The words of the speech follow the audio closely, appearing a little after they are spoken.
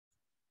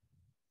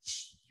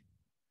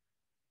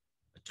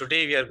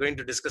Today we are going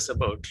to discuss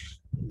about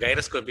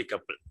gyroscopic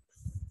couple,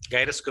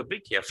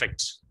 gyroscopic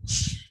effects.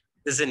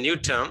 This is a new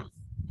term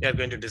we are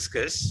going to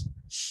discuss.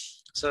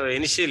 So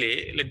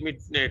initially, let me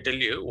tell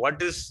you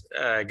what is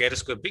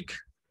gyroscopic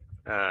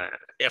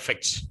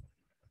effects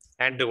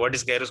and what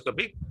is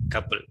gyroscopic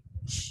couple.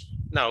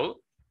 Now,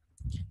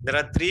 there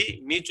are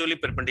three mutually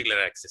perpendicular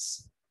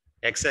axes: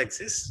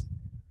 x-axis,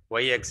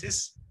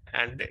 y-axis,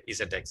 and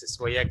z-axis.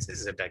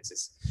 Y-axis,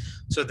 z-axis.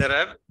 So there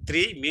are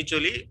three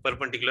mutually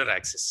perpendicular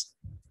axes: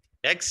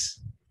 x,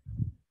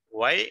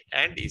 y,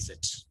 and z.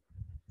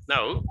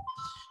 Now,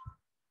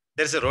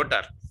 there is a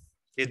rotor.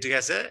 It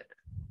has a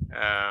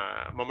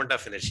moment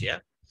of inertia.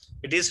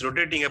 It is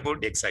rotating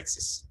about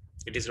x-axis.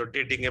 It is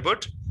rotating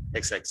about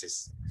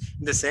x-axis.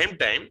 At the same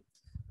time,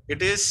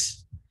 it is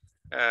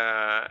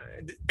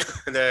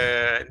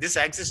this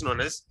axis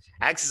known as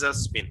axis of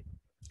spin.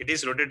 It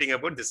is rotating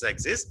about this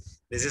axis.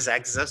 This is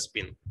axis of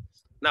spin.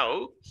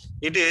 Now,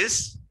 it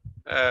is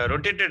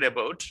rotated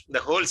about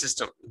the whole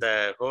system. The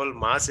whole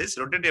mass is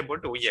rotated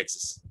about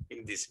y-axis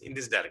in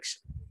this direction.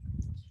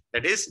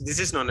 That is, this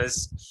is known as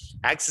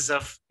axis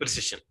of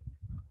precision.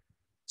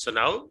 So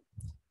now,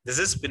 this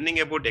is spinning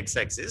about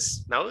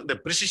x-axis. Now, the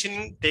precision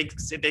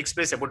takes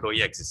place about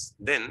y-axis.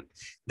 Then,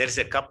 there is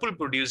a couple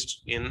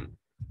produced in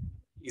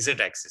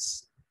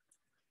z-axis.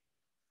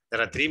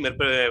 There are three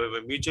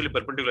mutually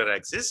perpendicular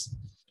axes.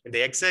 In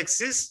the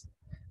x-axis,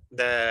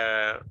 the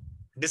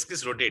disk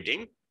is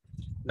rotating.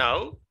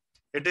 Now,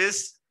 it is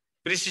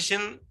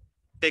precision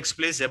takes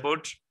place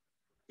about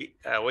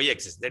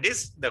y-axis. That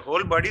is, the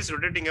whole body is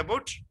rotating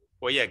about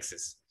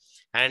y-axis.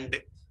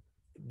 And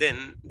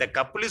then the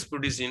couple is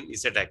produced in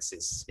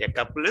z-axis. A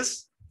couple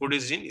is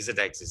produced in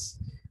z-axis.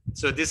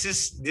 So this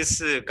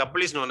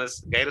couple is known as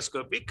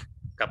gyroscopic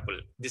couple.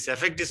 This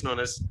effect is known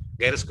as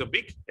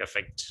gyroscopic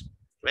effect,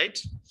 right?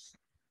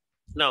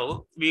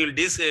 Now we will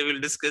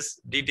discuss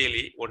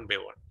detailedly one by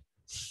one.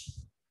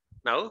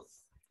 Now,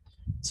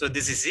 so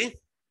this is the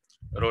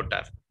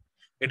rotor.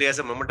 It has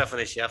a moment of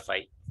inertia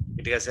phi.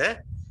 It has a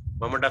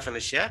moment of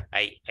inertia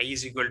I. I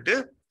is equal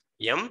to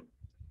m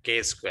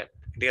k square.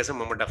 It has a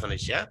moment of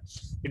inertia.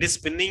 It is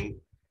spinning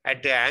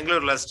at the angular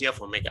velocity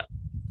of omega.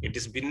 It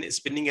is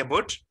spinning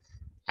about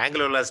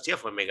angular velocity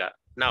of omega.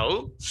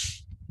 Now,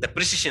 the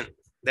precision,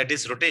 that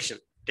is rotation,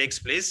 takes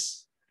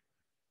place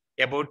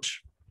about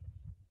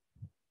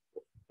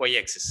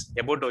y-axis.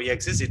 About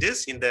y-axis, it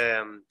is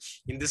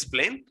in this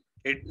plane.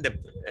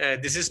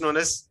 This is known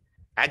as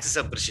axis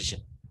of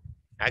precision.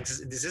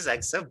 This is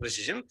axis of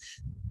precision.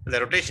 The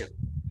rotation,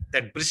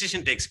 that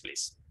precision takes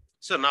place.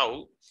 So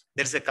now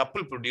there is a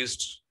couple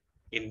produced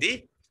in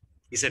the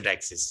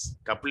z-axis.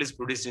 Couple is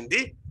produced in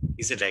the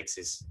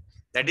z-axis.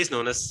 That is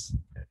known as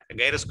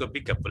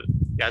gyroscopic couple.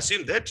 We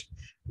assume that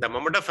the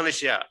moment of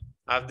inertia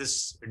of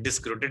this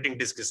disk, rotating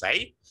disk, is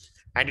I,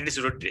 and it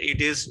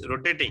is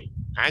rotating.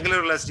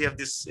 Angular velocity of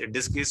this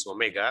disk is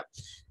omega,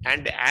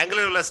 and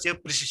angular velocity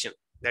of precision,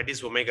 that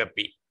is omega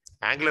p.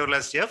 Angular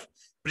velocity of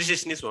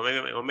precision is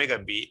omega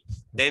p.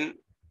 Then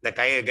the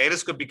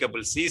gyroscopic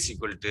couple C is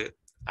equal to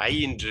I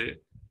into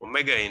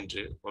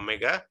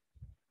omega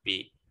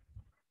p.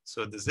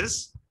 So this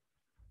is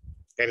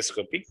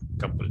gyroscopic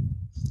couple.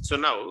 So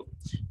now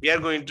we are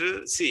going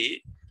to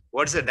see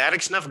what is the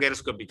direction of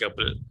gyroscopic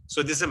couple.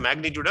 So this is the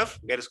magnitude of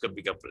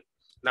gyroscopic couple.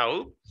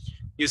 Now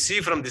you see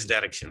from this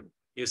direction.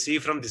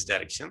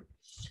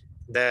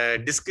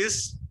 The disk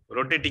is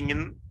rotating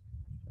in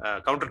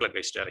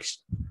counterclockwise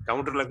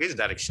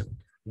direction.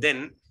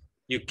 Then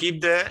you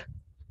keep the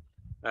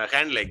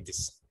hand like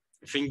this,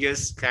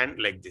 fingers, hand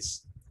like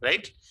this,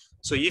 right?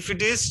 So if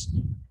it is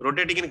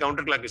rotating in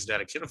counterclockwise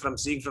direction, from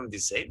seeing from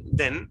this side,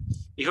 then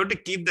you have to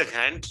keep the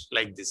hand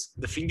like this.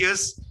 The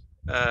fingers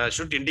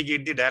should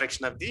indicate the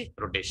direction of the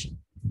rotation.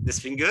 This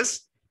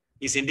fingers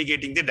is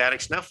indicating the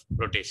direction of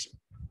rotation.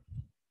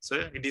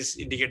 So it is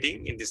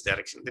indicating in this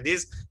direction. That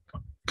is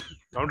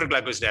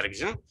counterclockwise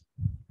direction.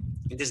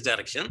 In this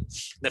direction,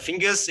 the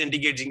fingers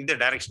indicating the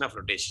direction of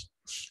rotation.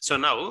 So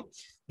now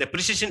the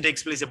precision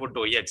takes place about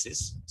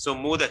y-axis. So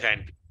move the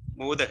hand.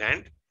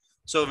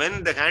 So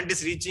when the hand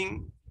is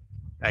reaching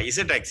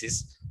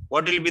z-axis,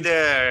 what will be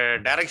the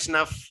direction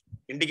of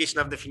indication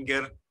of the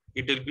finger?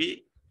 It will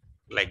be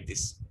like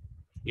this.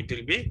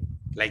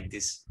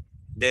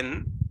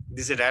 Then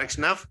this is the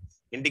direction of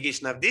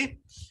indication of the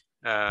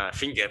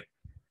finger.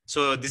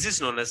 So this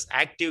is known as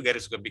active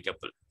gyroscopic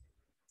couple.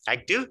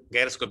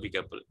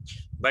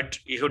 But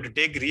you have to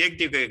take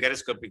reactive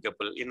gyroscopic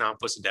couple in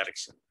opposite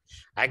direction.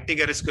 Active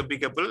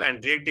gyroscopic couple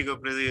and reactive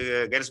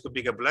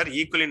gyroscopic couple are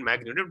equal in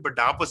magnitude but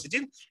opposite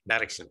in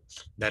direction.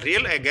 The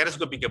real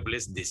gyroscopic couple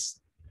is this.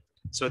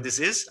 So this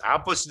is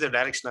opposite the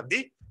direction of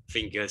the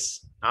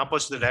fingers.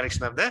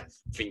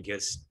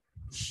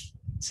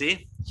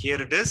 See,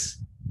 here it is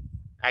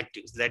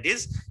active. That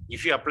is,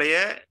 if you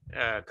apply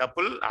a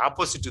couple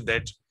opposite to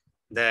that,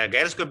 the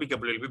gyroscopic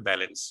couple will be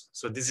balanced.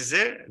 So this is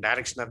a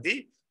direction of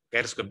the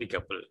gyroscopic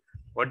couple.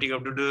 What you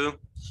have to do?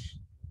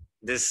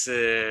 This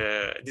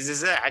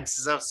is an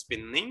axis of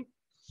spinning.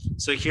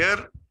 So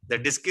here the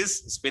disc is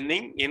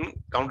spinning in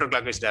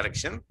counterclockwise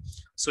direction.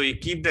 So you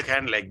keep the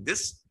hand like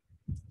this,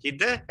 keep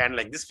the hand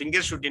like this.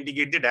 Fingers should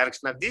indicate the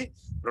direction of the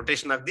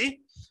rotation of the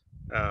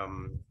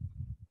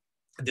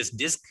this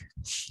disc.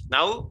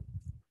 Now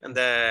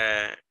the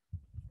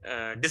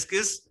disc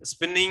is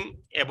spinning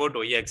about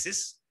y-axis.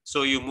 So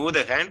you move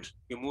the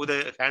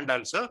hand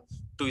also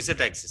to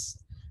z-axis.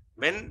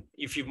 When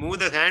if you move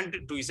the hand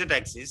to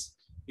z-axis,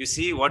 you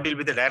see what will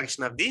be the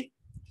direction of the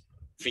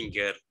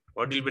finger.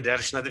 What will be the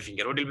direction of the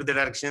finger? What will be the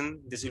direction?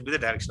 This will be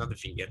the direction of the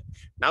finger.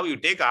 Now you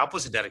take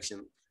opposite direction.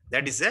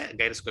 That is a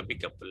gyroscopic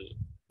couple.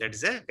 That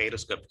is a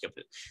gyroscopic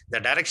couple. The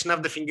direction of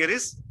the finger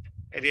is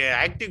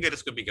active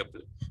gyroscopic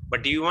couple.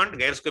 But you want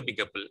gyroscopic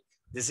couple.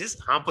 This is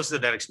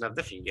opposite direction of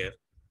the finger.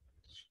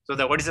 So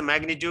what is the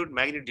magnitude?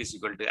 Magnitude is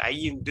equal to I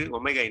into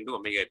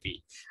omega p.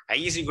 I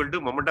is equal to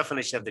moment of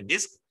inertia of the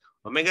disc.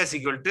 Omega is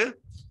equal to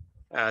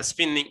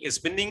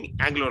spinning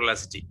angular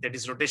velocity. That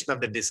is rotation of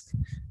the disc.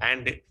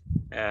 And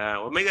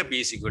omega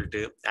p is equal to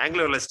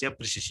angular velocity of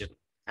precision.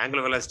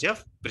 Angular velocity of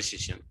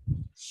precision.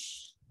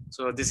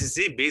 So this is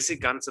the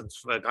basic concept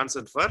for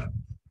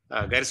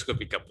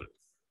gyroscopic couple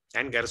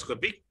and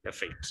gyroscopic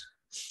effect.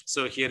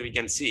 So here we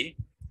can see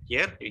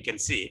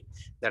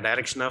the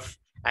direction of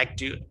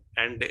active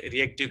and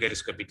reactive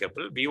gyroscopic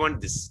couple. We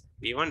want this.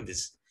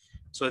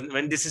 So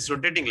when this is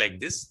rotating like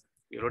this,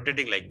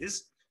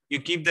 you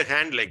keep the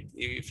hand like,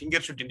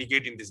 finger should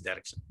indicate in this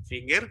direction.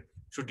 Finger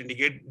should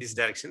indicate this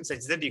direction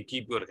such that you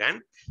keep your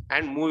hand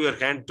and move your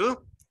hand to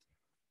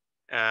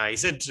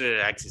z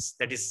axis.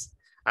 That is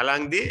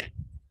along the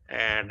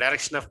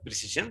direction of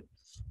precision.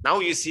 Now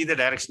you see the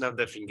direction of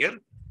the finger.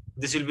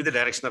 This will be the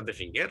direction of the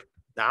finger.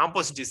 The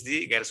opposite is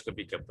the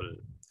gyroscopic couple.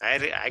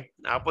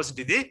 Opposite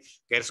is the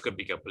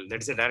gyroscopic couple.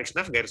 That is the direction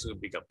of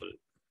gyroscopic couple.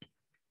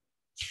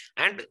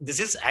 And this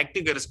is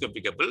active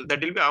gyroscopic couple.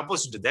 That will be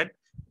opposite to that.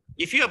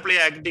 If you apply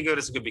active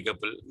gyroscopic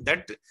couple,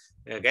 that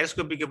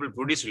gyroscopic couple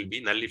produced will be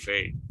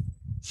nullified.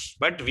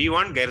 But we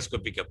want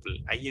gyroscopic couple.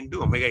 I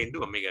into omega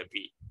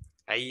p.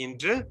 I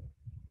into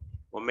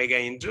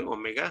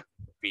omega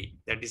p.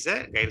 That is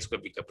a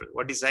gyroscopic couple.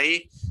 What is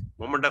I?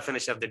 Moment of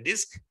inertia of the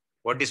disc.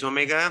 What is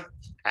omega?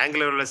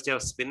 Angular velocity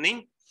of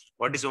spinning.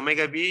 What is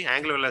omega p?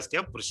 Angular velocity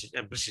of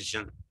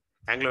precision.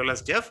 Angular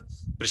velocity of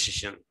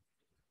precision.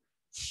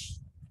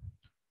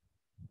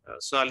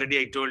 So already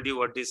I told you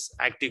what is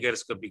active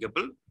gyroscopic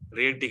couple,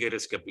 reactive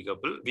gyroscopic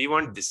couple. We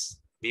want this.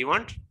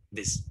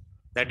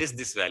 That is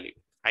this value.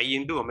 I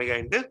into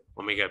omega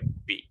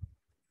p.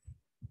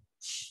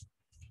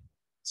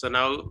 So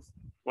now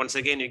once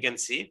again you can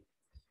see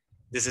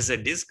this is a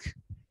disc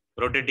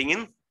rotating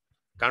in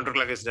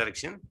counterclockwise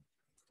direction.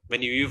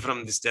 When you view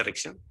from this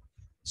direction,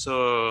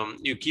 so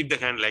you keep the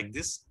hand like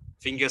this,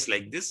 fingers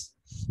like this.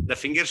 The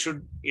finger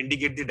should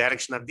indicate the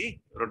direction of the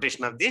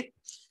rotation of the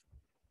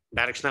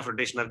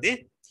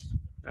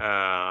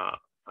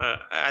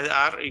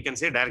or you can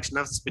say direction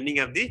of spinning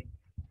of the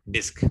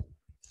disc.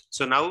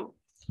 So now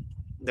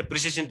the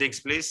precision takes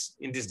place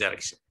in this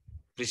direction.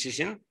 That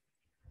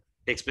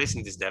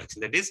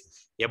is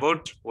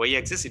about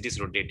y-axis it is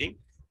rotating.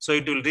 So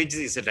it will reach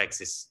the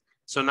z-axis.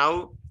 So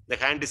now the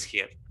hand is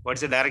here. What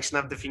is the direction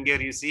of the finger?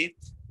 You see,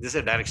 this is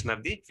the direction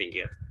of the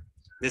finger.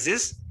 This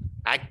is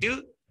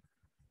active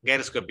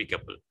gyroscopic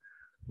couple.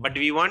 But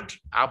we want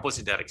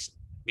opposite direction.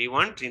 We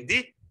want in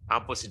the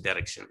opposite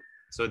direction.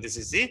 So this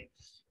is the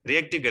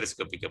reactive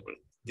gyroscopic couple.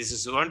 This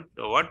is what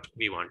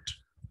we want.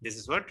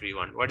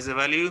 What is the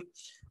value?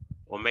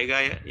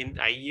 Omega in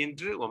I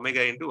into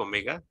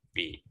omega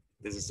p.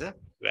 This is the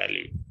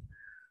value.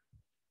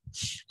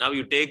 Now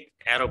you take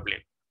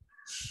aeroplane.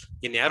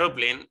 In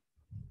aeroplane,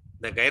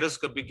 the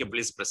gyroscopic couple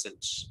is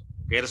present.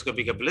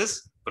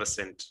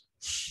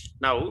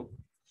 Now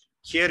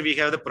here we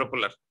have the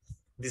propeller.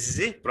 This is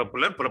a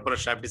propeller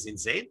shaft is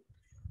inside.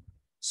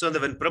 So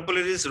when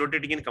propeller is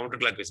rotating in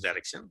counterclockwise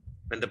direction,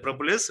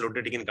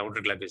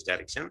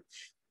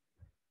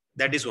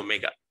 that is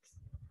omega.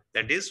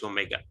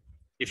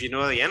 If you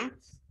know the n,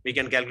 we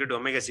can calculate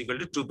omega is equal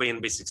to 2 pi n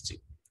by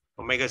 60.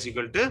 Omega is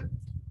equal to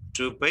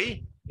 2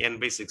 pi n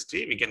by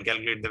 60. We can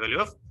calculate the value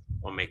of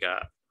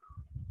omega.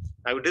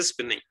 Now it is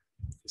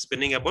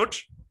spinning about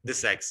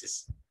this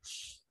axis.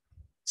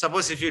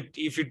 Suppose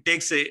if it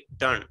takes a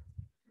turn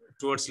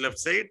towards left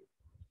side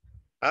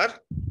or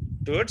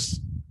towards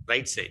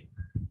right side.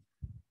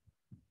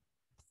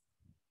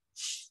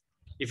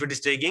 If it is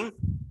taking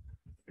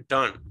a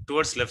turn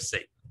towards left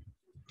side,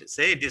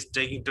 say it is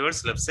taking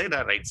towards left side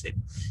or right side.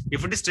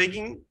 If it is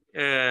taking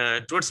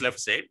towards left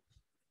side,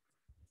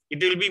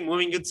 it will be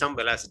moving with some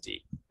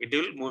velocity.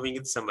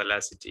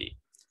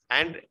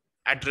 And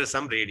at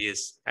some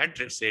radius,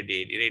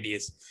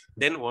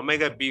 then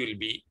omega p will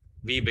be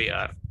v by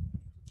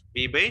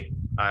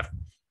r.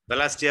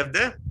 Velocity of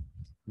the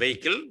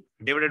vehicle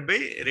divided by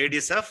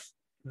radius of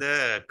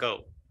the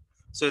curve.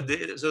 So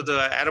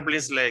the aeroplane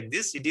is like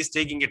this. It is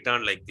taking a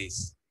turn like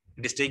this.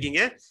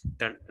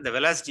 The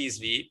velocity is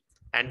v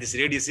and this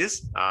radius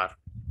is r.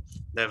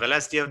 The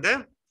velocity of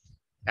the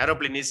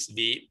aeroplane is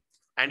v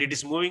and it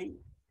is moving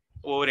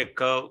over a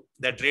curve.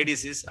 That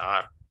radius is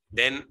r.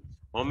 then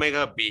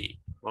omega p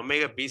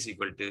is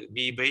equal to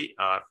V by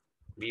R.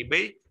 V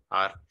by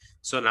R.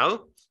 So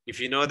now, if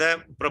you know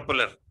the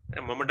propeller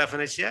moment of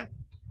inertia,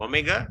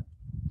 omega,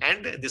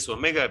 and this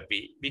omega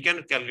p, we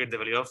can calculate the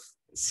value of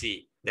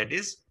C. That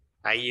is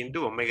I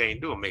into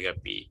omega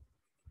p.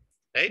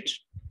 Right?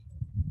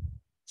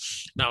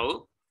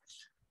 Now,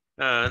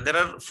 there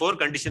are 4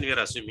 conditions we are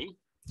assuming.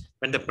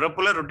 When the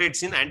propeller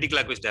rotates in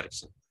anti-clockwise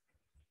direction.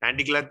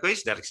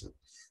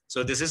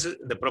 So this is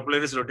the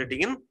propeller is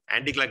rotating in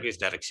anti-clockwise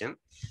direction,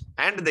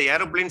 and the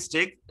aeroplanes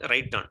take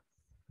right turn.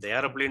 The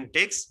aeroplane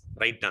takes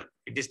right turn.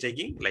 It is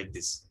taking like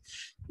this.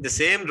 The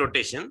same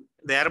rotation,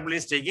 the aeroplane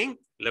is taking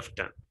left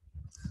turn.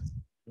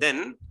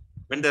 Then,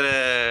 when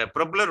the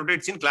propeller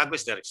rotates in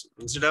clockwise direction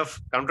instead of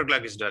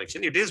counterclockwise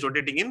direction, it is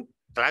rotating in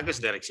clockwise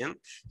direction,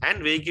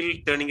 and vehicle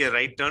turning a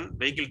right turn,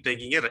 vehicle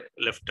taking a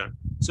left turn.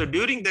 So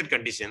during that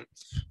condition,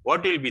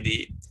 what will be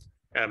the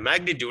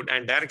magnitude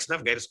and direction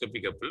of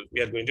gyroscopic couple?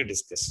 We are going to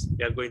discuss.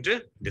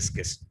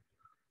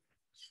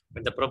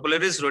 When the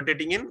propeller is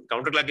rotating in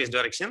counterclockwise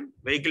direction,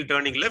 vehicle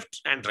turning left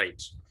and right.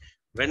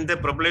 When the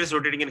propeller is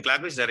rotating in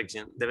clockwise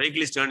direction, the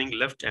vehicle is turning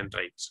left and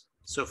right.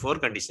 So 4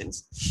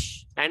 conditions.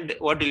 And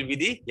what will be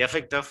the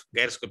effect of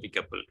gyroscopic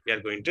couple? We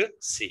are going to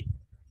see.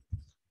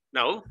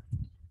 Now,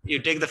 you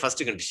take the first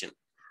condition.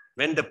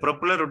 When the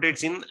propeller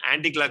rotates in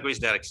anti-clockwise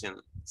direction,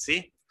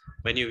 see,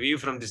 when you view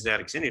from this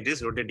direction, it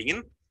is rotating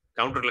in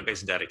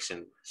counterclockwise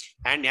direction.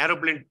 And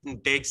aeroplane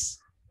takes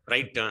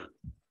right turn.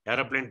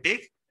 Aeroplane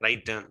take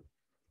right turn.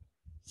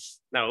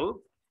 Now,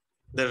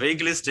 the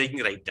vehicle is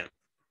taking right turn.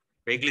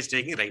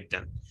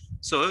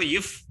 So,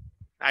 if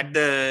at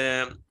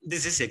the,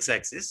 this is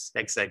x-axis.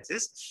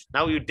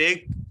 Now you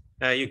take,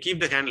 you keep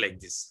the hand like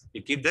this.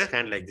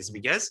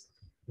 Because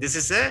this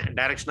is a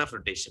direction of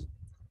rotation.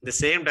 The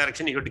same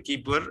direction you have to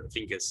keep your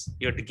fingers.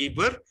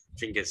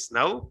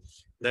 Now,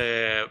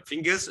 the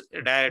fingers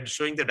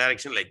showing the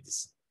direction like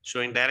this.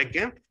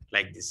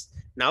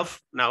 Now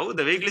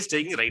the vehicle is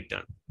taking right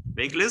turn.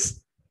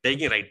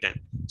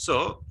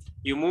 So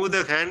you move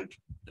the hand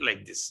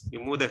like this.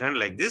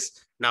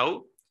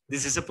 Now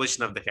this is a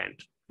position of the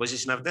hand.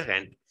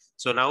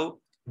 So now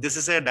this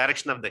is a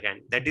direction of the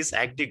hand. That is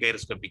active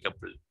gyroscopic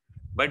couple.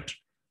 But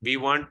we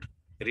want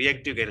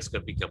reactive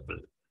gyroscopic couple.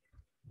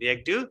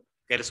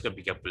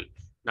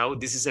 Now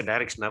this is a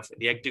direction of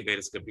reactive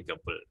gyroscopic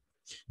couple.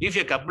 If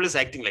a couple is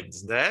acting like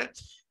this, the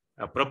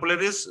propeller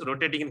is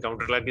rotating in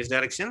counterclockwise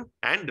direction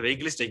and the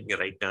vehicle is taking a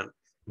right turn,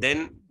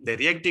 then the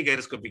reactive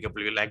gyroscopic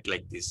couple will act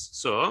like this.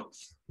 So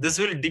this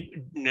will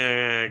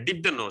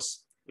dip the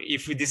nose.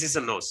 If this is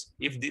a nose,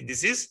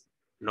 this is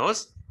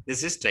nose,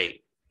 this is tail.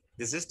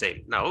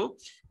 Now,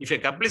 if a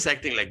couple is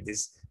acting like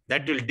this,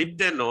 that will dip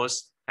the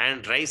nose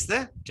and raise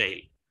the tail.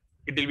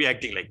 It will be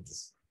acting like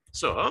this.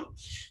 So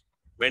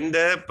when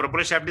the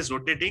propeller shaft is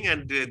rotating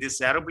and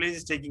this aeroplane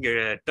is taking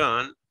a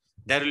turn,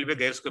 there will be a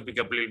gyroscopic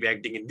couple will be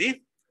acting in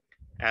the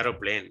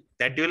aeroplane.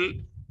 That will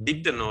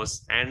dip the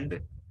nose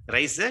and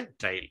raise the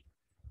tail.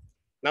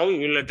 Now we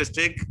will let us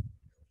take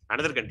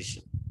another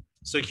condition.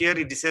 So here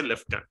it is a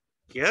left turn.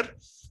 Here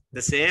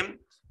the same,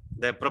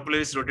 the propeller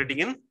is rotating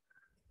in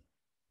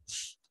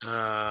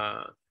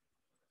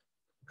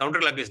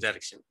counterclockwise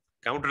direction,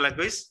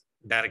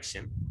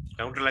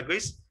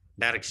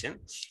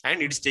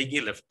 and it is taking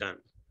a left turn.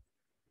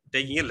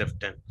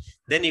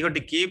 Then you have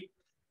to keep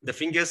the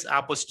fingers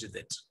opposite to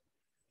that.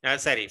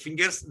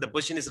 Fingers, the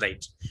position is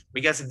right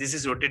because this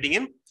is rotating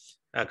in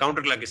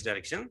counterclockwise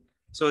direction.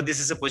 So this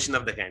is a position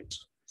of the hand.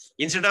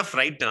 Instead of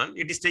right turn,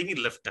 it is taking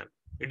left turn.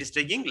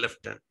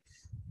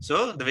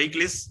 So the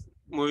vehicle is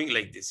moving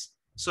like this.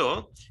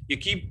 So you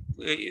keep,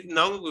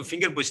 now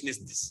finger position is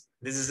this.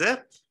 This is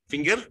a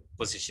finger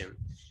position.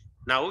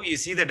 Now you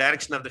see the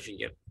direction of the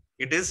finger.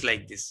 It is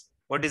like this.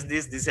 What is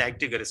this? This is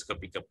active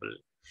gyroscopic couple.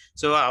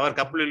 So our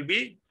couple will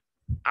be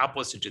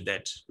opposite to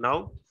that.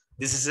 Now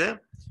this is a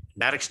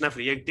direction of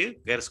reactive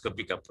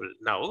gyroscopic couple.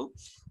 Now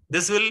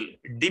this will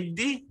dip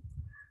the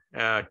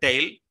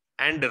tail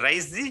and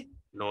raise the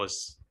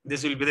nose.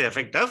 This will be the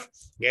effect of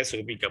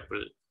gyroscopic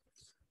couple.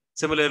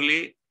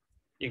 Similarly,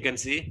 you can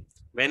see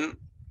when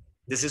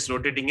this is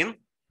rotating in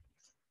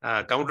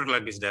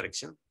counterclockwise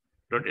direction.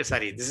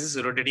 This is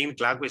rotating in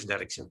clockwise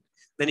direction.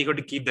 Then you got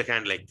to keep the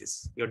hand like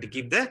this. You're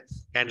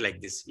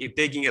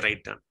taking a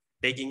right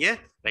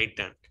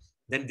turn.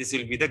 Then this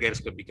will be the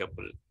gyroscopic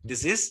couple.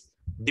 This is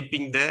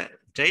dipping the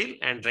tail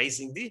and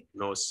raising the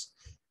nose.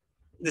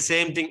 The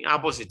same thing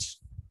opposite.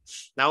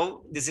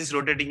 Now this is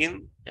rotating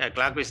in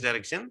clockwise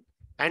direction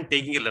and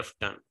taking a left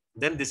turn.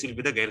 Then this will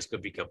be the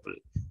gyroscopic couple.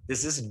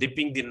 This is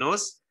dipping the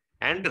nose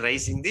and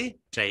raising the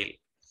tail.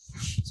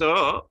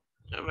 So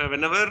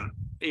whenever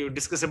you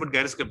discuss about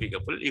gyroscopic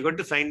couple, you got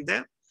to find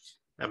the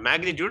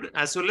magnitude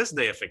as well as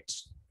the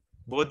effects.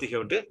 Both you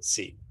have to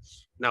see.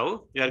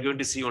 Now you are going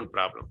to see one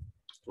problem.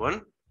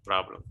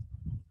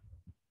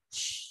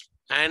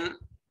 An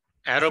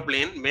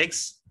aeroplane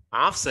makes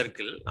half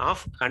circle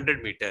of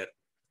 100 meter.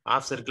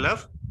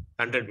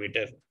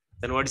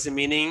 Then what is the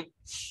meaning?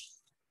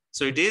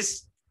 So it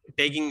is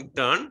taking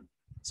turn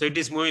So it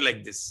is moving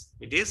like this.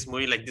 It is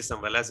moving like this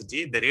some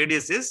velocity. The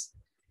radius is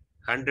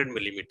 100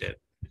 millimeter.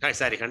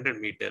 Sorry, 100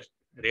 meter.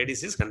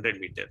 Radius is 100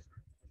 meter.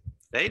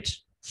 Right?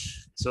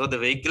 So the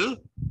vehicle,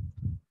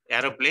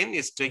 aeroplane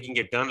is taking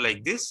a turn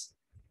like this.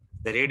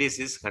 The radius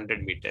is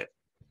 100 meter.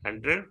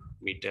 100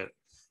 meter.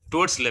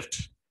 Towards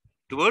left.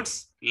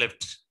 Towards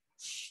left.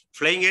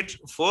 Flying at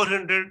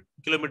 400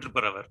 kilometer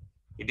per hour.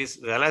 It is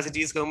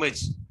velocity is how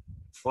much?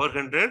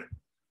 400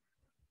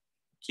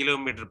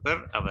 kilometer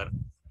per hour.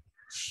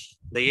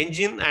 The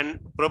engine and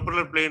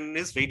propeller plane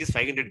is weight is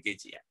 500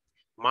 kg.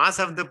 Mass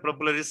of the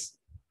propeller is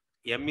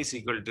m is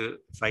equal to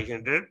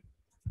 500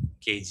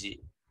 kg.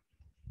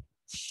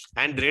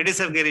 And the radius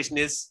of gyration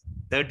is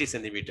 30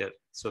 centimeter.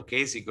 So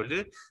k is equal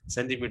to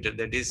centimeter.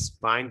 That is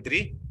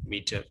 0.3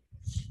 meter.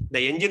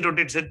 The engine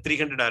rotates at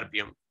 300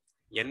 rpm.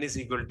 N is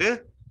equal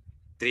to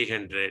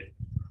 300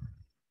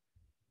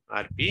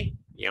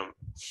 rpm.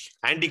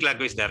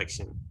 Anti-clockwise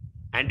direction.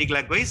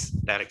 Anti-clockwise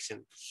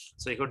direction.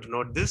 So you have to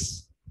note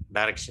this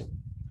direction.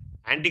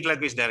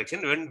 Anti-clockwise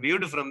direction when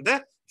viewed from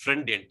the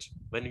front end.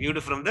 When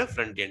viewed from the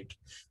front end.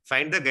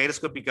 Find the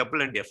gyroscopic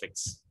couple and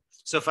effects.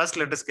 So first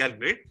let us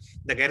calculate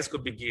the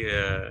gyroscopic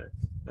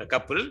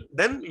couple.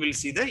 Then we will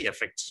see the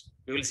effect.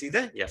 We will see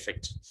the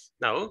effect.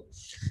 Now,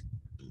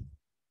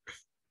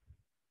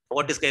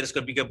 what is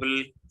gyroscopic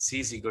couple? C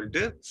is equal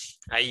to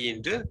I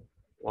into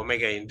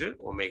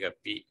omega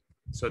p.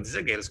 So this is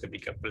a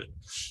gyroscopic couple.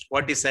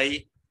 What is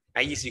I?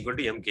 I is equal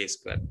to mk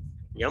square.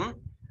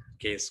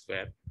 Mk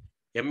square.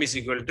 M is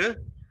equal to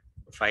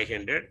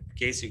 500.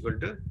 K is equal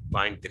to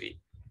 0.3.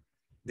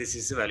 This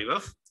is the value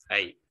of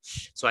I.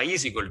 So I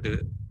is equal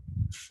to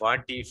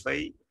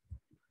 45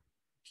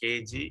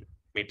 kg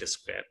meter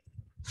square.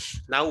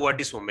 Now what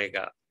is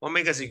omega?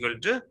 Omega is equal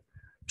to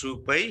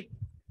 2 pi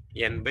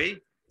n by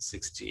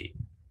 60.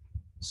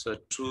 So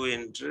 2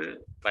 into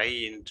pi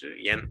into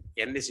n.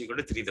 N is equal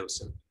to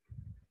 3000.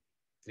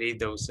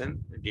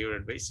 3000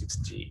 divided by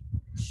 60.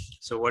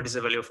 So what is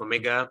the value of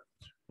omega?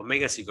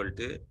 Omega is equal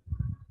to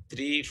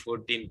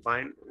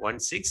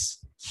 314.16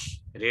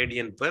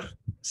 radian per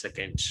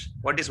second.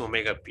 What is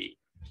omega p?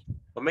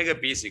 Omega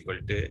p is equal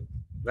to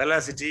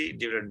velocity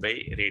divided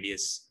by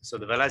radius. So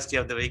the velocity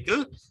of the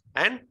vehicle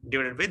and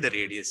divided by the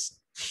radius.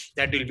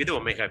 That will be the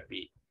omega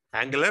p.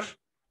 Angular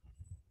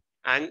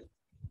and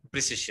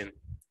precision.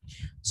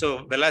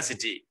 So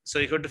velocity. So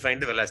you have to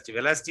find the velocity.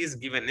 Velocity is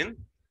given in,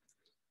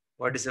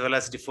 what is the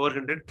velocity?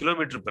 400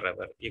 kilometer per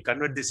hour. You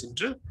convert this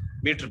into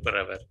meter per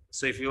hour.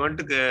 So if you want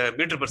to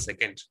meter per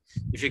second,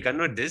 if you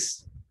convert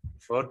this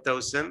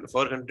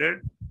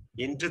 4,400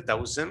 into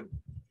 1000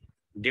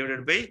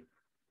 divided by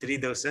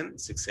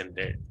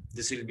 3,600.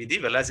 This will be the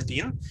velocity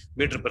in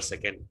meter per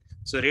second.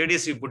 So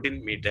radius you put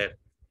in meter.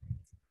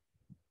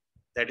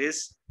 That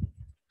is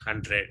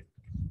 100.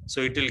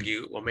 So it will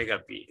give omega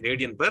p,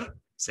 radian per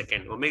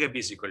second. Omega p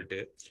is equal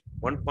to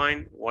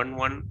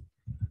 1.11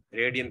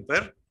 radian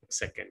per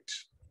second.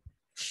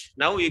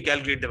 Now you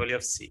calculate the value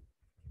of C,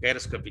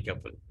 gyroscopic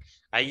couple.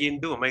 I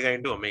into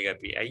omega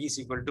p. I is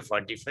equal to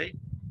 45.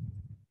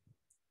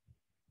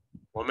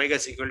 Omega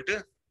is equal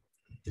to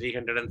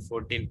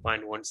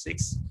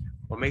 314.16.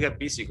 Omega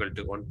p is equal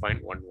to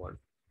 1.11.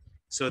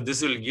 So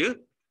this will give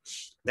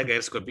the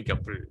gyroscopic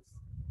couple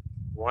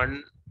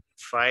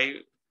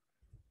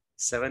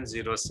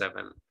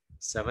 15707.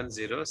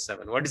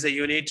 707. What is the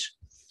unit?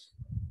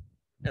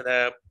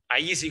 The I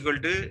is equal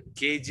to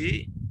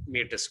kg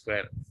meter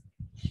square.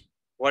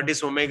 What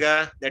is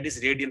omega? That is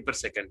radian per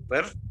second.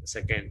 Per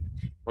second.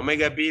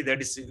 Omega p,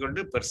 that is equal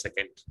to per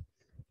second.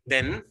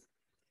 Then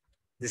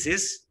this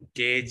is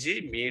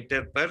kg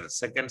meter per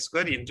second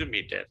square into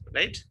meter,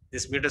 right?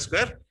 This meter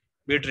square,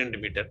 meter into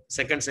meter.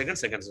 Second.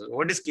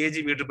 What is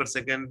kg meter per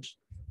second?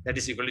 That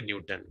is equal to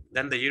Newton.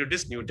 Then the unit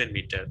is Newton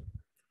meter.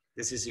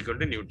 This is equal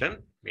to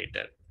Newton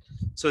meter.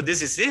 So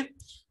this is a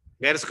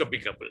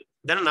gyroscopic couple.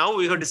 Then now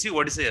we have to see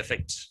what is the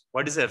effect.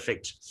 What is the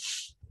effect?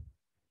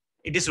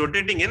 It is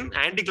rotating in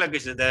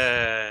anti-clockwise.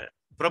 The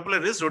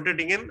propeller is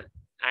rotating in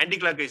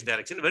anti-clockwise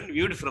direction when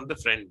viewed from the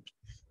front.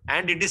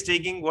 And it is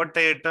taking what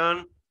a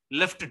turn?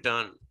 Left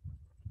turn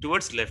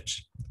towards left.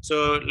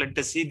 So let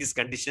us see this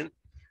condition.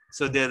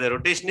 So the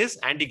rotation is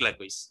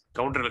anti-clockwise,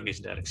 counter-clockwise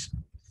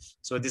direction.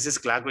 So this is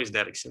clockwise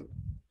direction.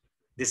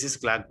 This is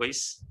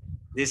clockwise.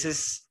 This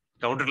is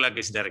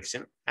counter-clockwise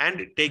direction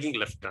and taking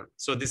left turn.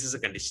 So this is a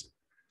condition.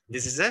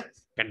 This is a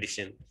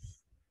condition.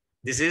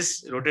 This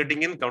is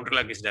rotating in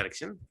counter-clockwise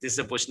direction. This is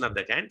a position of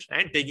the hand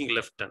and taking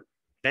left turn.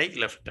 Take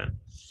left turn.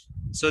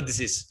 So this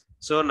is.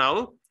 So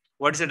now,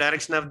 what is the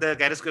direction of the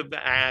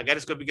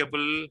gyroscopic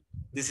couple?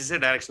 This is the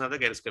direction of the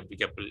gyroscopic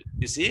couple.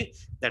 You see,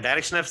 the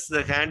direction of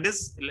the hand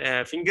is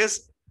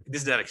fingers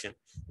this direction.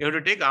 You have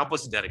to take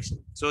opposite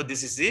direction. So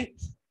this is the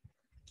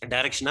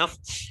direction of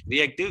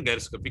reactive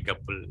gyroscopic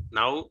couple.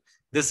 Now,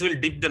 this will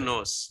dip the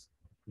nose.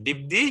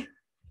 Dip the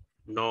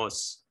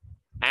nose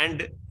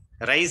and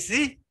raise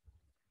the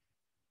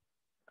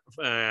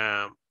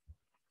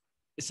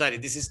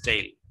this is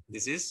tail.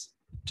 This is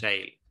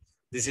tail.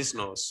 This is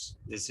nose.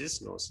 This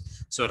is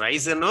nose. So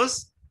rise the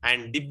nose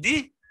and dip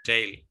the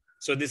tail.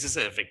 So this is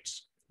a effect.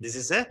 This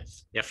is a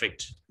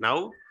effect.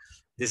 Now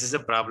this is a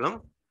problem.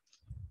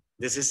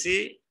 This is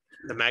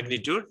the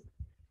magnitude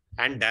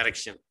and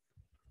direction.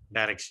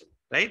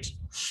 Right?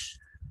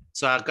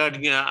 So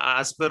according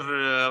as per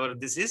our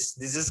this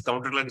is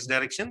counterclockwise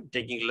direction,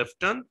 taking left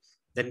turn.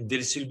 Then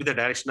this will be the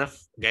direction of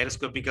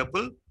gyroscopic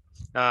couple.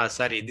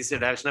 Sorry, this is the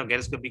direction of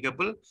gyroscopic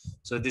couple.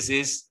 So this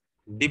is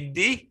dip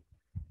the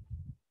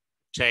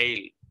child,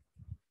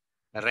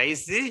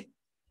 raise the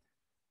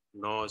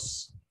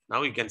nose.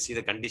 Now you can see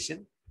the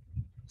condition.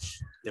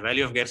 The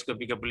value of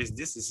gyroscopic couple is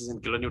this. This is in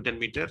kilonewton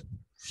meter.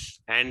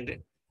 And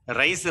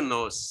raise the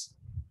nose.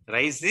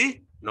 Raise the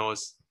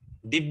nose.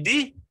 Dip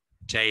the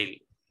child.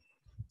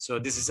 So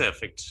this is the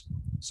effect.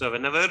 So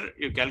whenever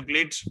you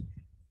calculate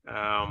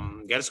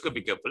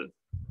gyroscopic couple,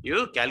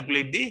 you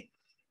calculate the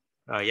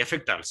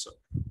effect also.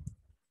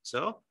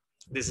 So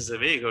this is a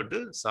way you got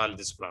to solve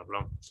this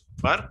problem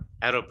for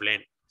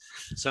aeroplane.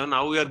 So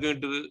now we are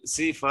going to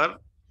see for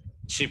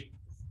ship.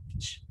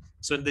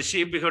 So in the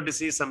ship, we have to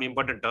see some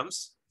important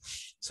terms.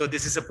 So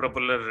this is a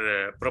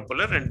propeller,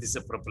 and this is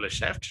a propeller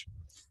shaft.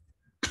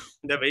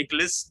 The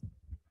vehicle is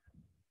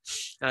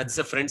this is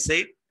a front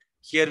side.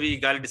 Here we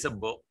call it as a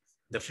bow.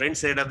 The front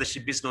side of the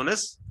ship is known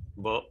as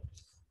bow.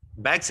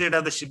 Back side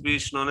of the ship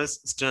is known as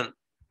stern.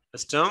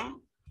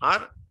 Stern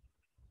or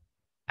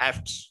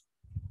aft.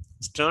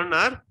 Stern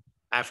or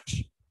aft.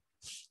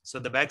 So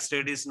the back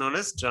side is known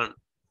as stern.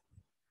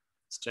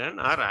 Stern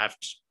or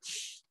aft.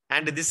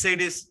 And this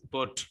side is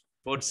port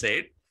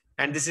side.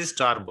 And this is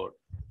starboard.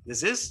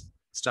 This is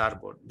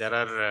starboard. There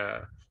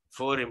are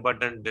 4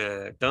 important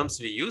terms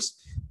we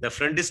use. The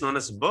front is known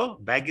as bow.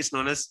 Back is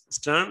known as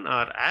stern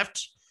or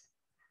aft.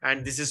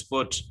 And this is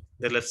port.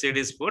 The left side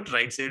is port.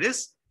 Right side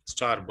is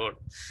starboard.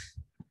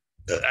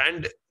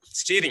 And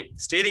steering.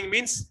 Steering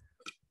means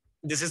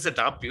this is the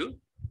top view.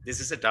 This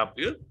is the top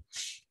view.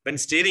 When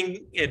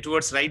steering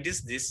towards right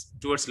is this.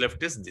 Towards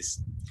left is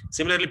this.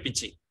 Similarly,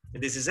 pitching.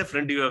 This is a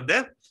front view of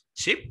the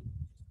ship.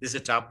 This is a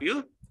top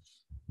view.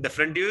 The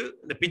front view,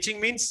 the pitching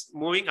means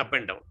moving up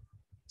and down.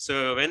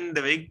 So when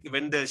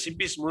the ship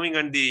is moving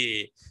on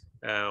the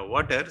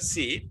water,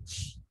 sea,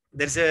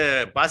 there's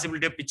a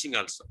possibility of pitching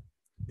also.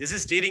 This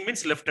is steering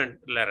means left and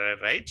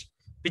right.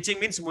 Pitching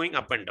means moving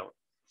up and down.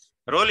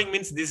 Rolling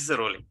means this is a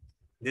rolling.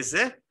 This is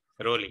a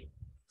rolling.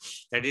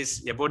 That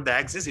is about the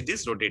axis, it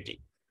is rotating.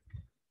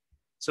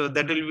 So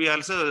that will be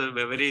also a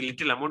very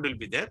little amount will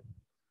be there.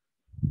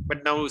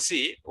 But now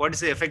see what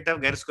is the effect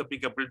of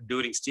gyroscopic couple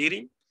during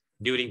steering,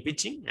 during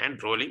pitching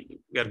and rolling.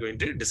 We are going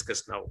to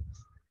discuss now.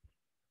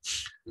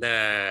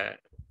 The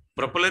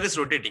propeller is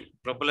rotating.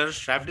 Propeller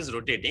shaft is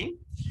rotating.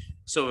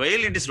 So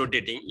while it is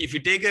rotating, if you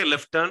take a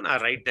left turn or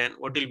right turn,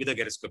 what will be the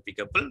gyroscopic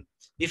couple?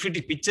 If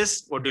it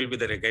pitches, what will be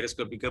the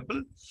gyroscopic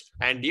couple?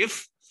 And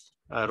if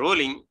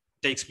rolling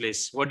takes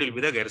place, what will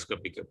be the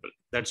gyroscopic couple?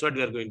 That's what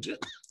we are going to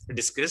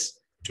discuss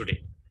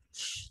today.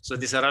 So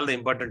these are all the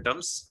important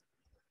terms.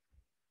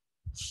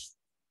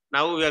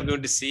 Now we are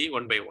going to see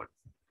one by one.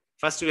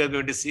 First, we are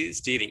going to see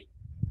steering.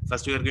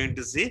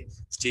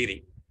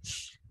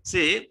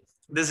 See,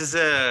 this is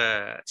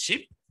a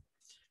ship.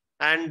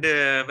 And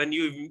when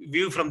you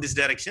view from this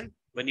direction,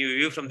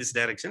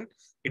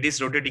 it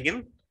is rotating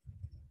in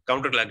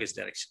counterclockwise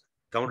direction.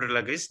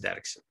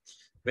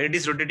 When it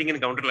is rotating in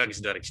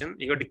counterclockwise direction,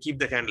 you got to keep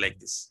the hand like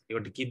this.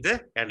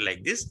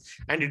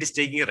 And it is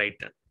taking a right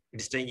turn.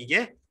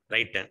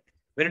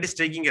 When it is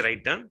taking a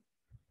right turn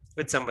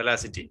with some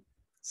velocity,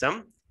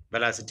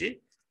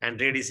 and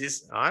radius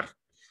is r.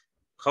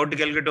 How to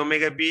calculate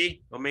omega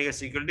p? Omega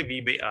is equal to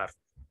v by r.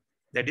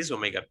 That is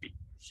omega p.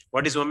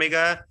 What is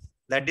omega?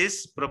 That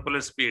is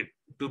propeller speed.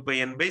 2 pi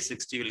n by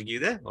 60 will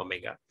give the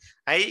omega.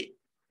 I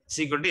is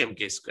equal to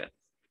mk square.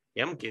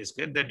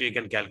 That you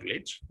can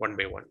calculate one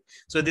by one.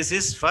 So this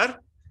is for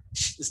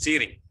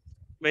steering.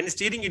 When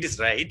steering, it is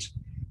right.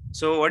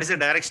 So what is the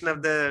direction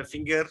of the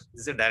finger?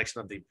 This is the direction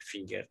of the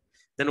finger.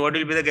 Then what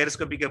will be the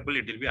gyroscopic couple?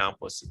 It will be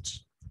opposite.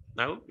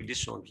 Now it is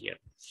shown here.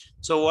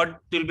 So what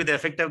will be the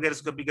effect of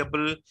gyroscopic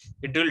couple?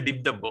 It will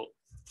dip the bow.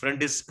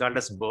 Front is called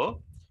as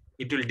bow.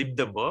 It will dip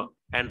the bow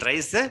and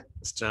raise the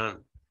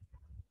stern.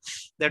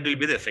 That will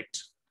be the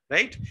effect,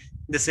 right?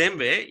 The same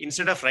way,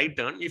 instead of right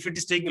turn, if it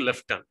is taking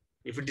left turn,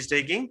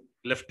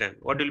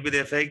 what will be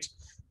the effect?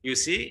 You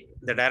see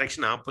the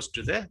direction opposite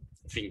to the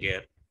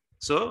finger.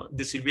 So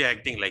this will be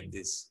acting like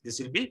this.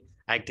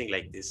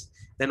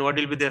 Then what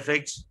will be the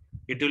effect?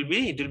 It will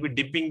be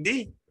dipping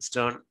the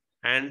stern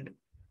and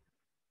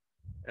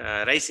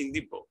raising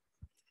the bow.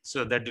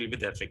 So that will be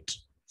the effect.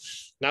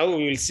 Now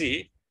we will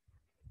see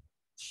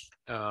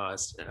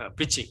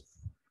pitching.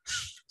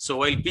 So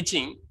while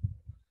pitching,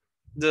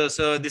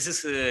 so this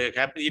is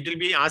it will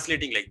be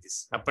oscillating like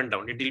this, up and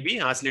down.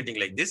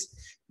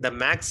 The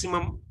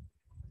maximum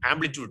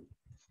amplitude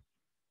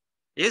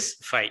is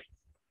phi.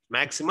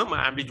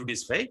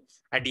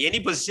 At any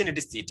position, it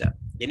is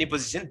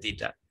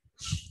theta.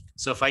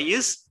 So phi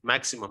is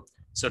maximum.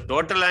 So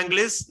total angle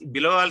is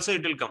below also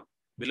it will come.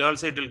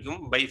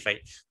 By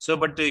phi. So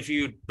but if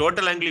you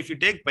total angle, if you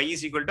take pi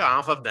is equal to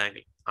half of the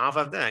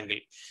angle.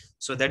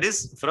 So that is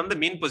from the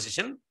mean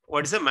position.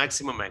 What is the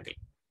maximum angle?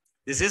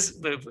 This is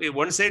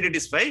one side it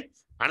is 5,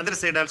 another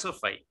side also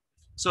 5.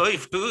 So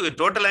if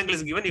total angle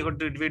is given, you have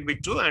to divide by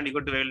 2 and you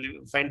have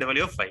to find the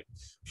value of 5.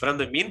 From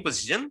the mean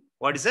position,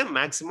 what is the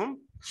maximum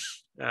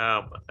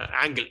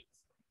angle,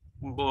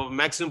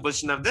 maximum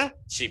position of the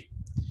ship?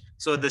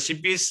 So the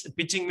ship is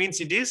pitching means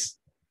it is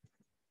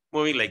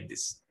moving like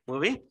this,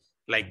 moving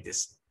like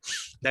this.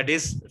 That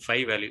is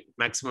 5 value,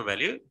 maximum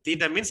value.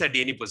 Theta means at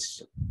any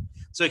position.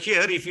 So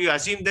here, if you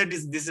assume that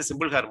this is a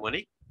simple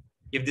harmonic,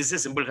 if this is a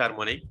simple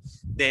harmonic,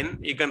 then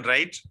you can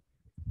write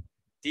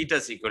theta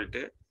is equal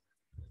to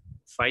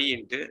 5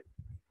 into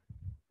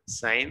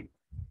sine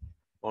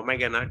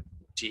omega naught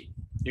t.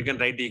 You can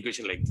write the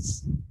equation like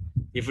this.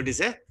 If it is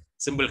a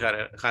simple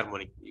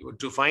harmonic,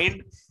 to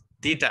find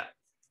theta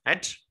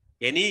at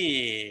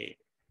any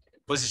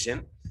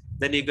position,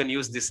 then you can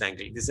use this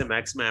angle. This is a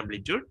maximum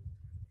amplitude.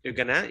 You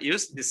can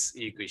use this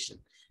equation.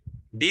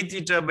 D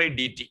theta by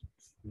dt,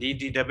 d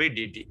theta by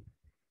dt,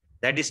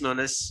 that is known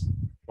as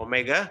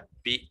omega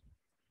p.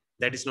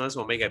 That is known as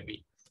omega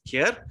p.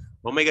 Here,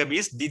 omega p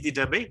is d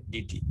theta by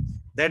dt.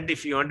 That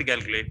if you want to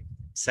calculate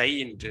psi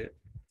into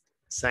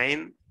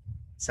sine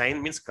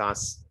means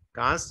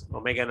cos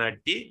omega naught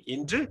t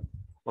into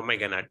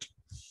omega naught.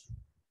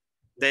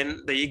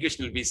 Then the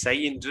equation will be psi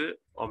into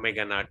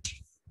omega naught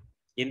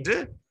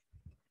into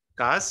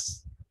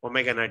cos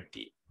omega naught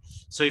t.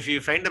 So if you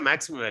find the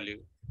maximum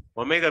value,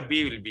 omega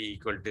b will be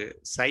equal to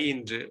psi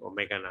into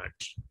omega naught.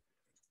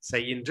 Psi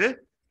into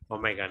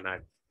omega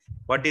naught.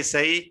 What is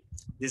psi?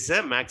 This is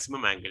a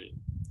maximum angle.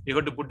 You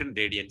have to put in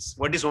radians.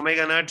 What is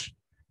omega naught?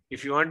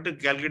 If you want to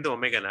calculate the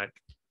omega naught,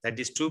 that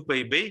is 2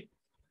 pi by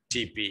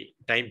Tp,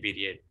 time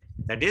period.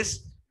 That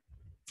is,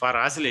 for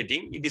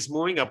oscillating, it is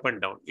moving up and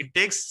down. It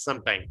takes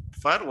some time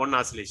for one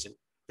oscillation.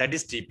 That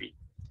is Tp,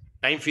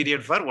 time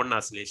period for one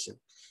oscillation.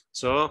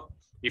 So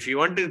if you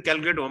want to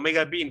calculate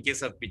omega b in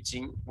case of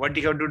pitching, what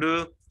you have to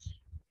do?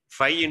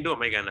 Phi into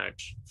omega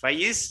naught.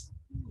 Phi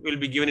will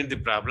be given in the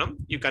problem.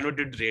 You convert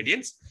it to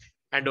radians,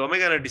 and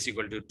omega naught is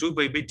equal to 2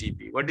 pi by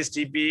Tp. What is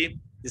Tp?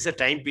 This is a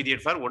time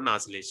period for one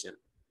oscillation.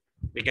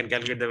 We can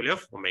calculate the value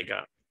of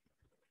omega.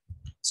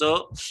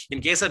 So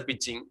in case of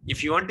pitching,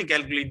 if you want to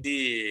calculate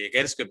the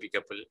gyroscopic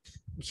couple,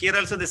 here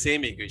also the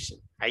same equation.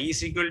 I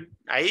is equal to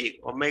I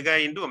omega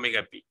into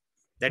omega p.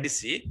 That is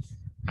C.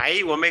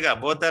 I omega,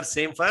 both are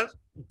same for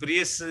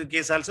previous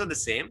case also the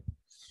same.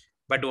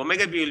 But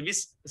omega b will be,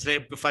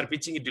 for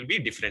pitching it will be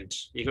different.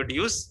 You have to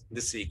use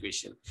this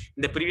equation.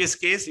 In the previous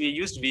case, we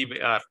used V by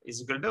R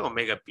is equal to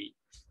omega p.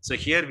 So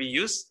here we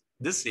use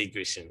this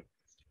equation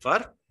for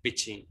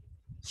pitching.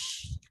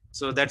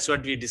 So that's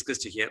what we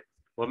discussed here.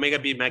 Omega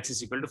b max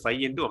is equal to 5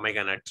 into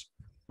omega naught.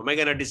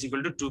 Omega naught is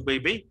equal to 2 pi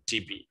by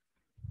Tp.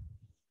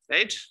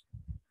 Right?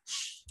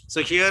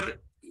 So here,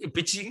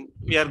 pitching,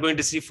 we are going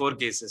to see 4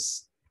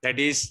 cases. That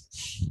is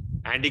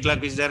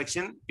anti-clockwise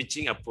direction,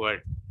 pitching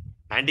upward.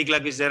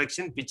 Anti-clockwise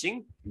direction,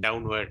 pitching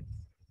downward.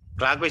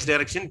 Clockwise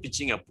direction,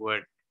 pitching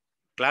upward.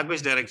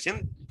 Clockwise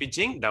direction,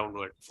 pitching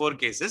downward. 4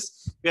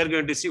 cases. We are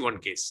going to see 1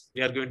 case.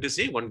 We are going to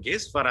see 1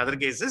 case. For other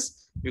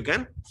cases, you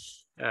can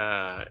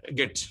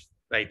get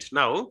right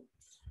now.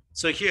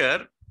 So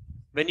here,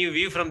 when you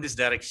view from this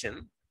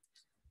direction,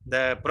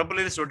 the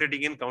propeller is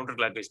rotating in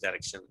counterclockwise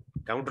direction.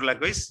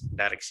 Counterclockwise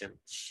direction.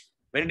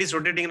 When it is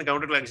rotating in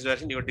counterclockwise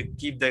direction, you have to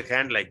keep the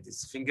hand like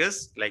this,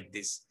 fingers like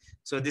this.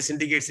 So this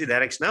indicates the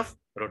direction of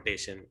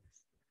rotation.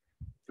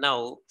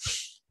 Now,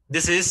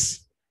 this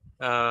is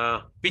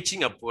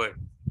pitching upward.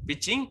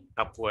 Pitching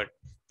upward.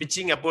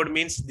 Pitching upward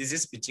means this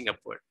is pitching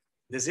upward.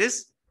 This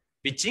is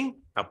pitching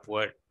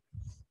upward.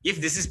 If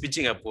this is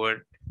pitching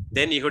upward,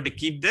 then you have to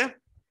keep the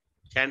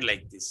hand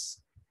like this.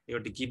 You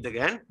have to keep the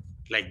hand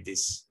like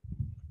this.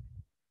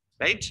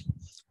 Right?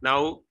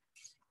 Now,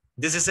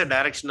 this is a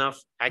direction of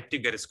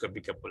active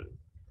gyroscopic couple.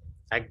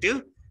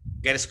 Active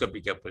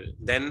gyroscopic couple.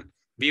 Then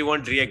we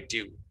want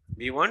reactive.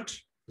 We want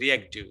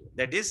reactive.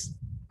 That is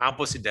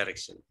opposite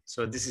direction.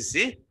 So this is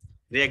the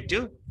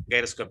reactive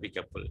gyroscopic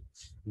couple.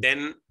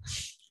 Then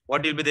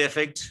what will be the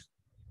effect?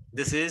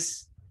 This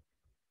is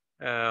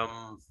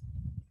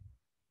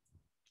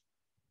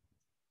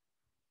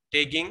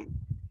taking,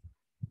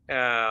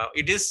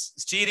 it is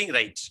steering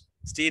right.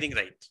 Steering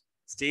right.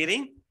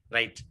 Steering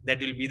right. That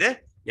will be the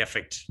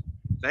effect.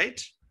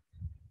 Right?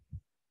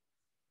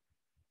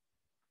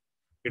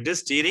 It is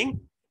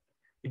steering.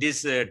 It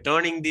is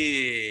turning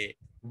the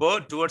bow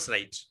towards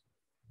right.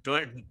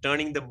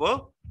 Turning the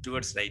bow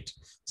towards right.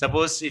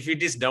 Suppose if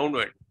it is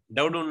downward.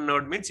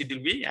 Downward means it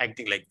will be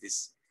acting like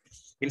this.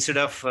 Instead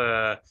of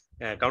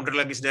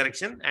counterclockwise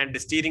direction and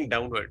steering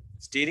downward.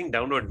 Steering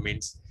downward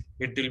means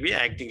it will be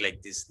acting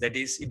like this. That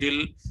is, it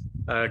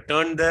will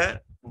turn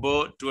the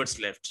bow towards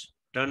left.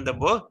 Turn the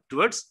bow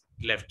towards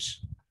left.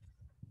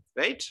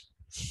 Right?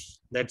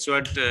 That's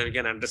what we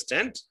can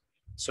understand.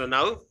 So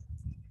now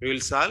we will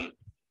solve.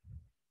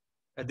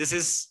 This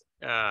is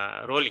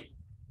rolling.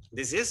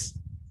 This is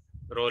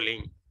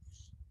rolling.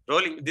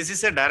 Rolling. This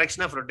is a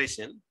direction of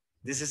rotation.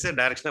 This is a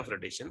direction of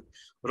rotation.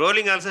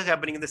 Rolling also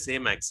happening in the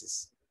same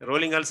axis.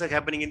 Rolling also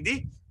happening in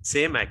the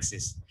same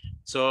axis.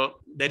 So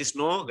there is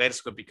no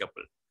gyroscopic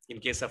couple in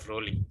case of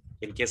rolling.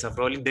 In case of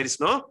rolling, there is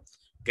no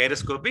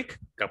gyroscopic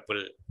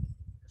couple.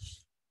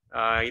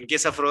 In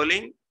case of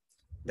rolling,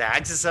 the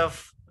axis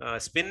of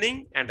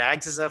spinning and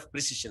axis of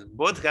precision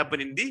both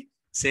happen in the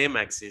same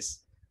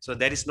axis. So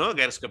there is no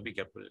gyroscopic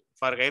couple.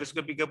 For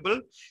gyroscopic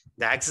couple,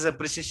 the axis of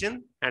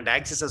precision and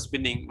axis of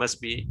spinning must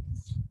be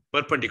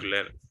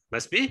perpendicular.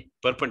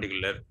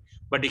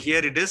 But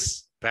here it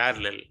is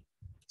parallel.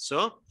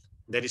 So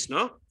there is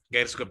no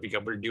gyroscopic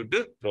couple due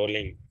to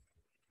rolling.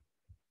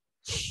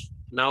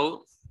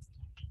 Now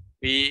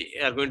we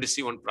are going to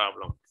see one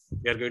problem.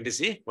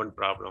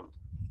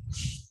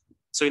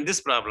 So in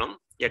this problem,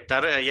 a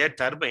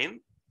turbine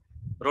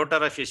rotor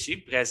of a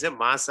ship has a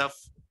mass of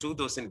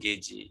 2000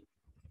 kg.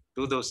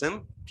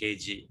 2000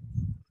 kg.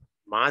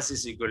 Mass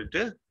is equal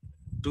to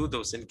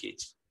 2000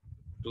 kg.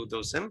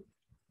 2000.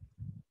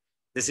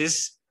 This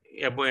is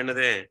about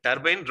another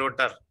turbine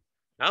rotor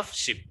of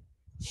ship.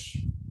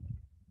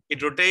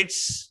 It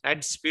rotates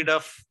at speed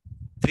of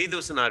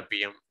 3000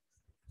 rpm.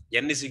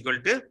 N is equal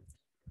to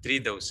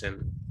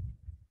 3000.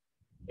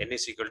 N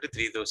is equal to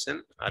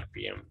 3000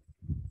 rpm.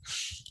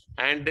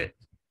 And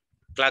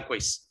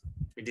clockwise,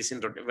 it is in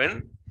rotation.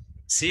 When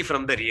C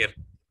from the rear,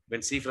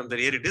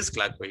 it is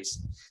clockwise.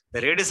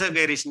 The radius of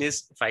gyration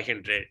is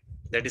 500.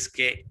 That is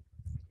K.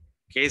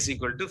 K is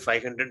equal to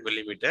 500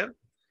 millimeter.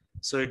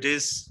 So it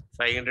is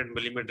 500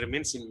 millimeter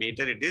means in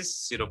meter it is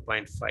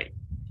 0.5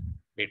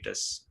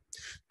 meters.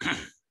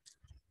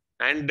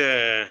 And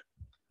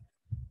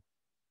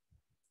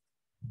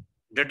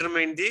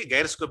determine the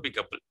gyroscopic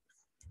couple.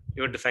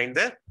 You have to find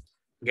the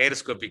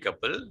gyroscopic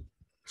couple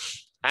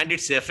and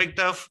its effect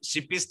of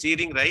ship is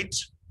steering right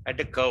at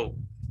a curve.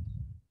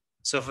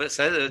 So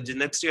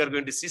next you are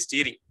going to see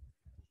steering.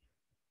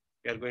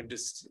 You are going to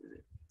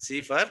see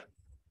for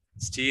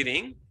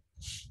steering.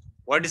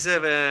 What is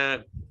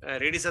the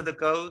radius of the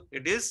curve?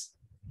 It is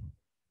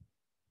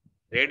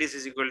radius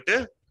is equal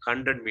to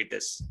 100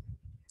 meters.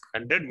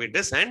 100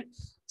 meters and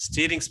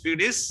steering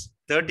speed is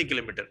 30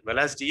 kilometer.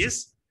 Velocity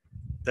is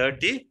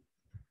 30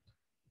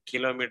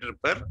 kilometer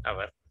per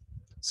hour.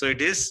 So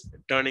it is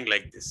turning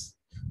like this.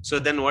 So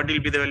then what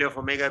will be the value of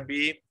omega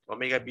b?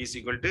 Omega b is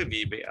equal to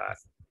V by R.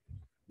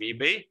 V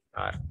by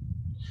R.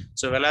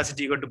 So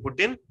velocity you got to put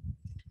in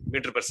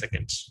meter per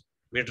second.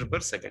 Meter per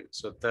second.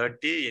 So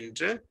 30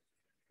 into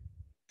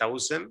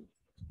 1000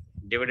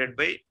 divided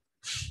by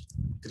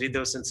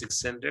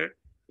 3600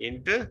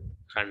 into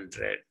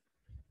 100.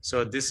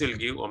 So this will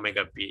give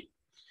omega p.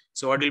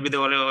 So what will be the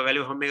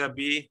value of omega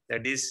p?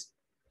 That is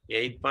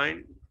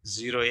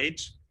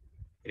 8.08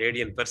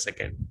 radian per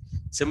second.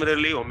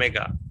 Similarly,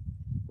 omega.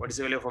 What is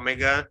the value of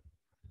omega?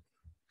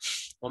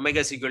 Omega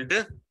is equal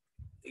to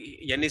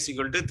n is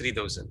equal to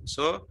 3000.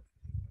 So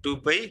 2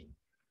 pi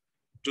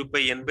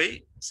n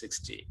by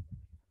 60.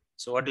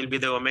 So what will be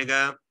the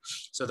omega?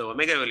 So the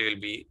omega value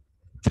will be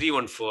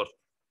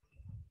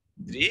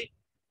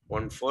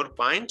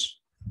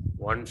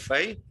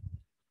 314.15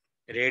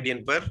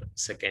 radian per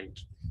second.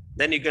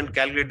 Then you can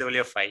calculate the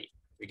value of I.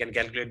 We can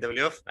calculate the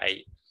value of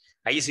I.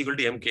 I is equal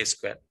to mk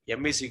square.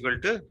 M is equal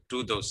to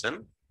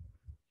 2000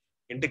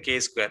 into k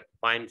square,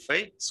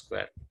 0.5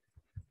 square.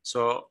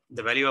 So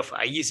the value of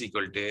I is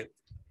equal to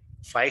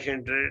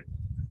 500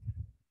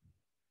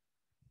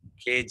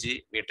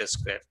 kg meter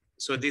square.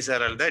 So these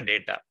are all the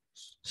data.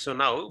 So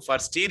now for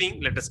steering,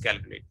 let us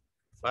calculate.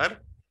 For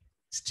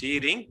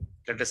steering,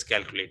 let us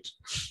calculate.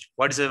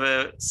 What is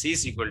the C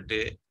is equal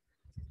to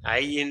I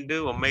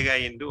into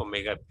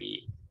omega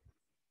p.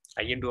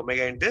 I into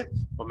omega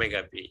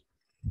p.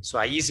 So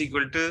I is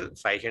equal to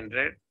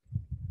 500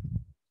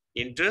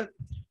 into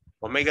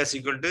omega is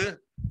equal to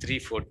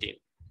 314.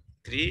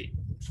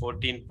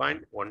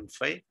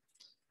 314.15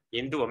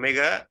 into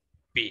omega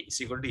p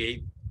is equal to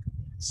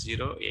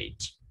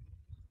 808.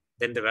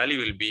 Then the value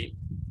will be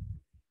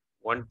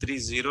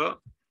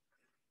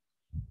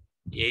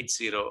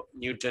 13080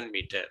 Newton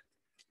meter.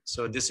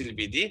 So this will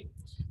be the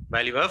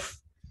value of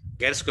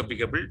gyroscopic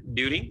couple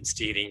during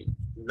steering.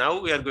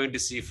 Now we are going to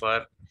see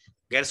for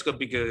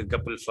gyroscopic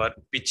couple for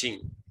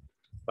pitching.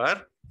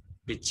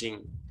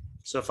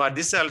 So for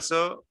this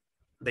also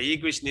the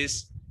equation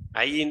is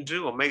I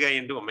into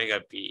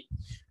omega p.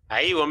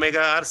 I,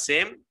 omega are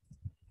same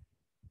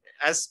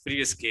as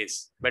previous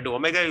case, but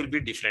omega will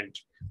be different.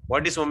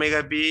 What is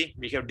omega p?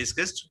 We have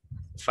discussed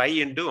 5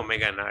 into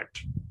omega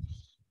naught.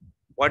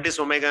 What is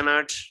omega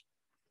naught?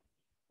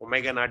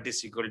 Omega naught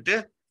is equal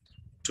to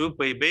 2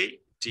 pi by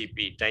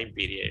Tp, time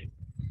period.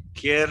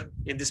 Here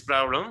in this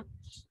problem,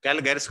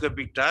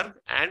 gyroscopic torque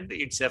and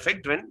its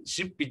effect when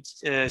ship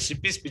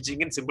is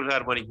pitching in simple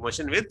harmonic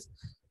motion with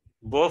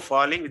bow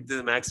falling with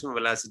the maximum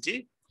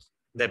velocity.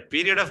 The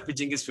period of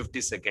pitching is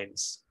 50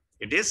 seconds.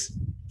 It is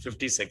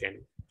 50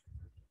 seconds.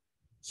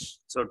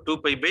 So 2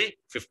 pi by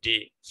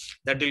 50.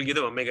 That will give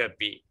the omega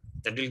p.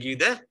 That will give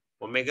the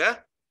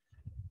omega.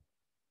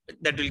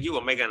 That will give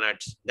omega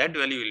naught. That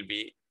value will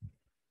be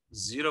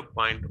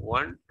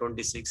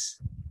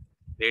 0.126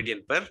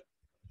 radian per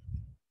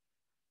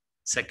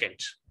second.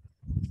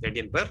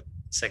 radian per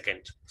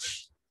second.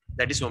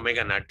 That is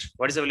omega naught.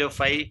 What is the value of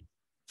phi?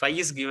 Phi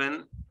is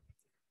given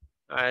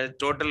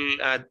total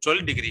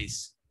 12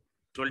 degrees.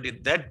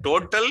 12 that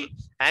total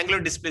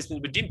angular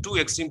displacement between two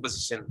extreme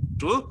position,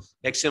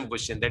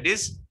 that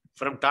is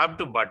from top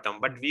to bottom,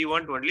 but we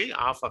want only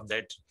half of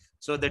that.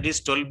 So that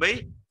is 12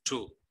 by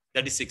 2,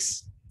 that is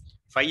 6.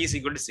 Phi is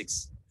equal to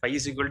 6. Phi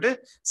is equal to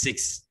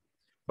 6.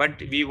 But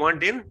we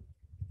want in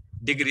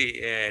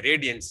degree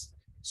radians.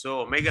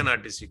 So omega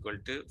naught is equal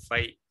to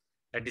phi.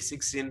 That is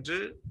 6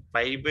 into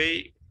pi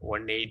by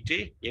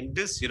 180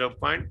 into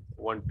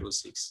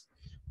 0.126.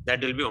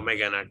 That will be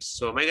omega naught.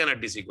 So omega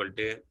naught is equal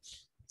to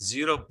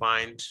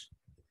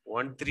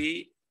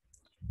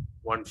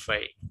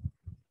 0.1315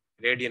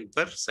 radian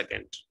per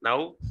second.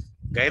 Now,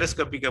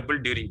 gyroscopic couple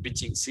during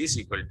pitching C is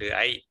equal to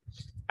I.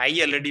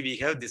 I already we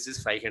have, this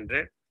is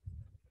 500.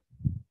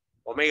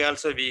 Omega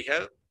also we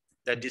have,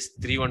 that is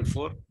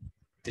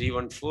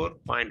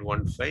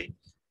 314.15.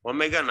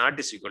 Omega naught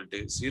is equal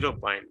to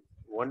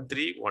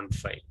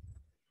 0.1315.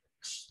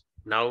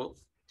 Now,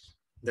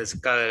 this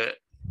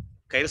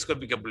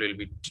gyroscopic couple will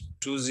be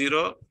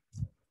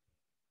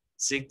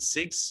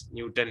 2066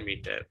 Newton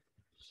meter.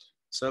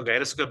 So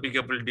gyroscopic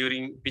couple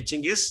during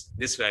pitching is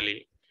this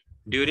value.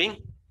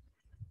 During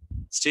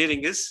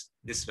steering is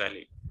this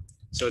value.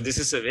 So this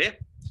is a way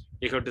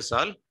we have to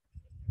solve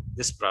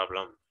this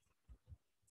problem.